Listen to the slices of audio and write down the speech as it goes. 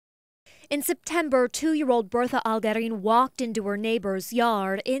In September, 2-year-old Bertha Algarin walked into her neighbor's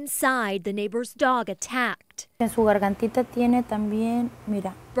yard. Inside, the neighbor's dog attacked. En su gargantita tiene también,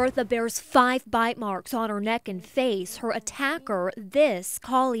 mira. Bertha bears 5 bite marks on her neck and face. Her attacker, this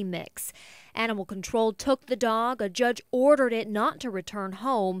collie mix. Animal control took the dog. A judge ordered it not to return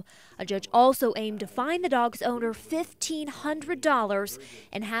home. A judge also aimed to fine the dog's owner $1,500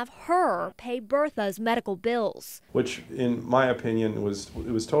 and have her pay Bertha's medical bills. Which, in my opinion, was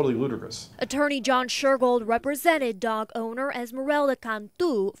totally ludicrous. Attorney John Shergold represented dog owner Esmeralda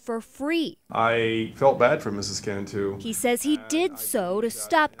Cantu for free. I felt bad for Mrs. Cantu. He says he did so to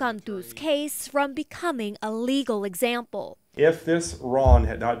stop Cantu's case from becoming a legal example. If this wrong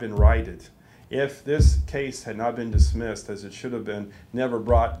had not been righted, if this case had not been dismissed as it should have been, never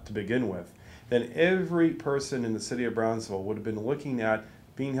brought to begin with, then every person in the city of Brownsville would have been looking at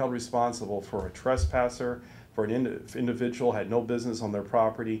being held responsible for a trespasser, for an individual who had no business on their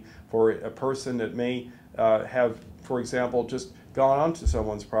property, for a person that may have, for example, just gone onto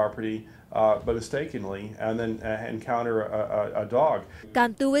someone's property but mistakenly and then encounter a dog.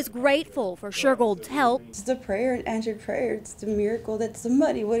 Cantu is grateful for Shergold's help. It's the prayer, an answered prayer. It's the miracle that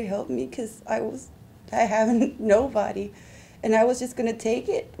somebody would help me because I have nobody. And I was just going to take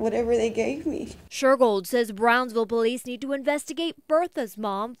it, whatever they gave me. Shergold says Brownsville police need to investigate Bertha's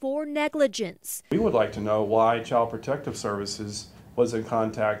mom for negligence. We would like to know why Child Protective Services wasn't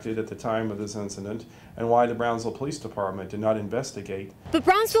contacted at the time of this incident and why the Brownsville Police Department did not investigate. But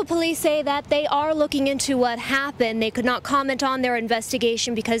Brownsville police say that they are looking into what happened. They could not comment on their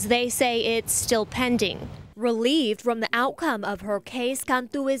investigation because they say it's still pending. Relieved from the outcome of her case,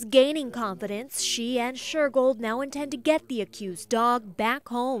 Cantu is gaining confidence. She and Shergold now intend to get the accused dog back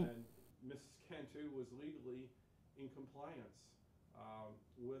home. And Mrs. Cantu was legally in compliance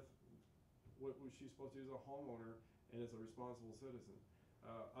with what she's supposed to do as a homeowner and as a responsible citizen.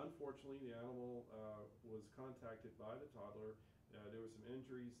 Unfortunately, the animal was contacted by the toddler. There were some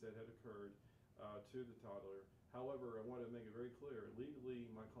injuries that had occurred to the toddler. However, I want to make it very clear, legally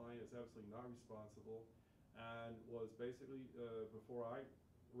my client is absolutely not responsible and was basically, before I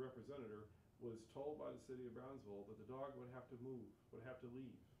represented her, was told by the city of Brownsville that the dog would have to move, would have to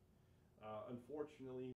leave. Unfortunately,